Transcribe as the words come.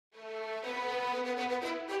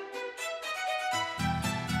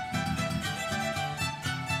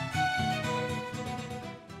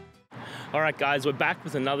Alright guys, we're back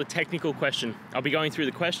with another technical question. I'll be going through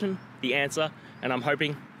the question, the answer, and I'm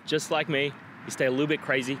hoping, just like me, you stay a little bit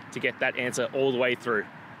crazy to get that answer all the way through.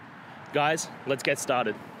 Guys, let's get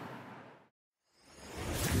started.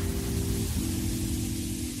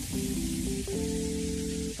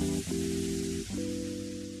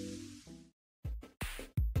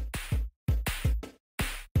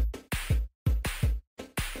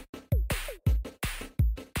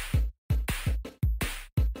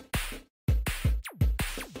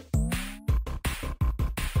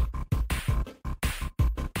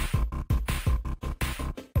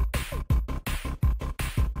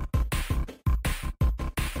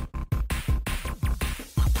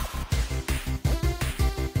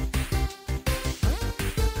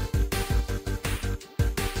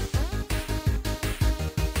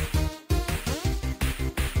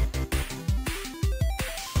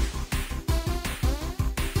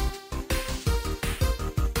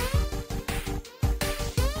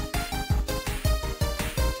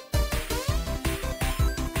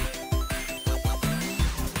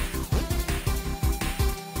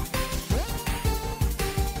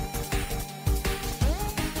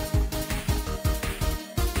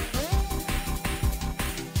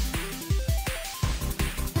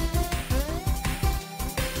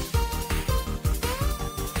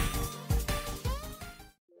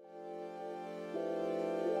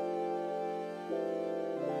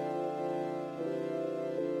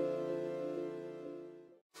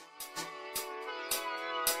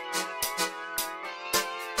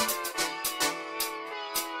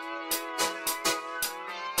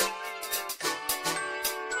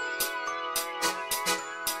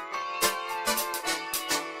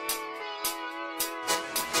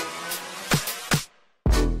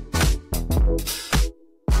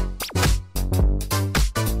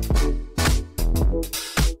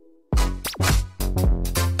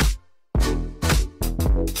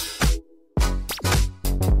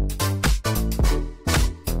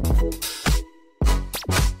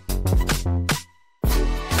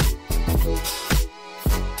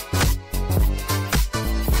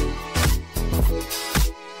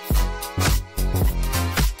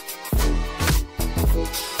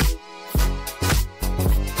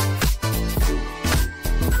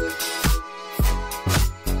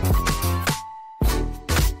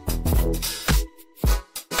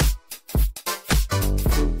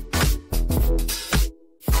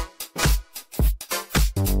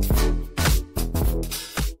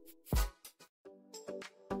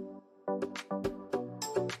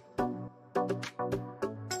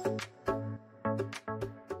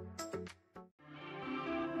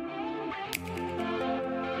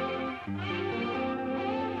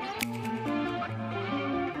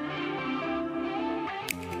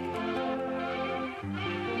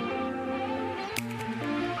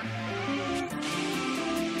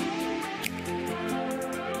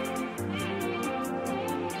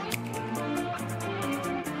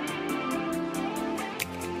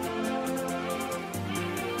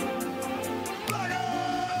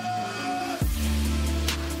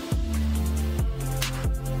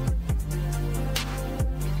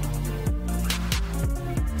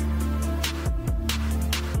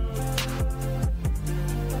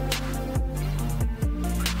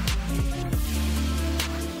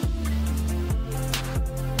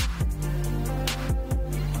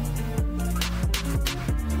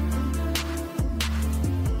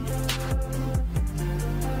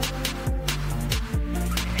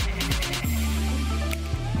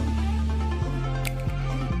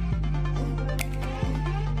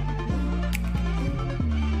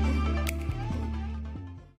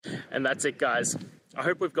 And that's it guys. I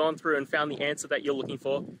hope we've gone through and found the answer that you're looking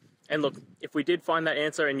for. And look, if we did find that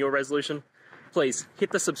answer in your resolution, please hit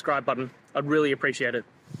the subscribe button. I'd really appreciate it.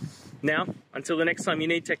 Now, until the next time you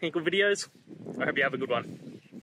need technical videos, I hope you have a good one.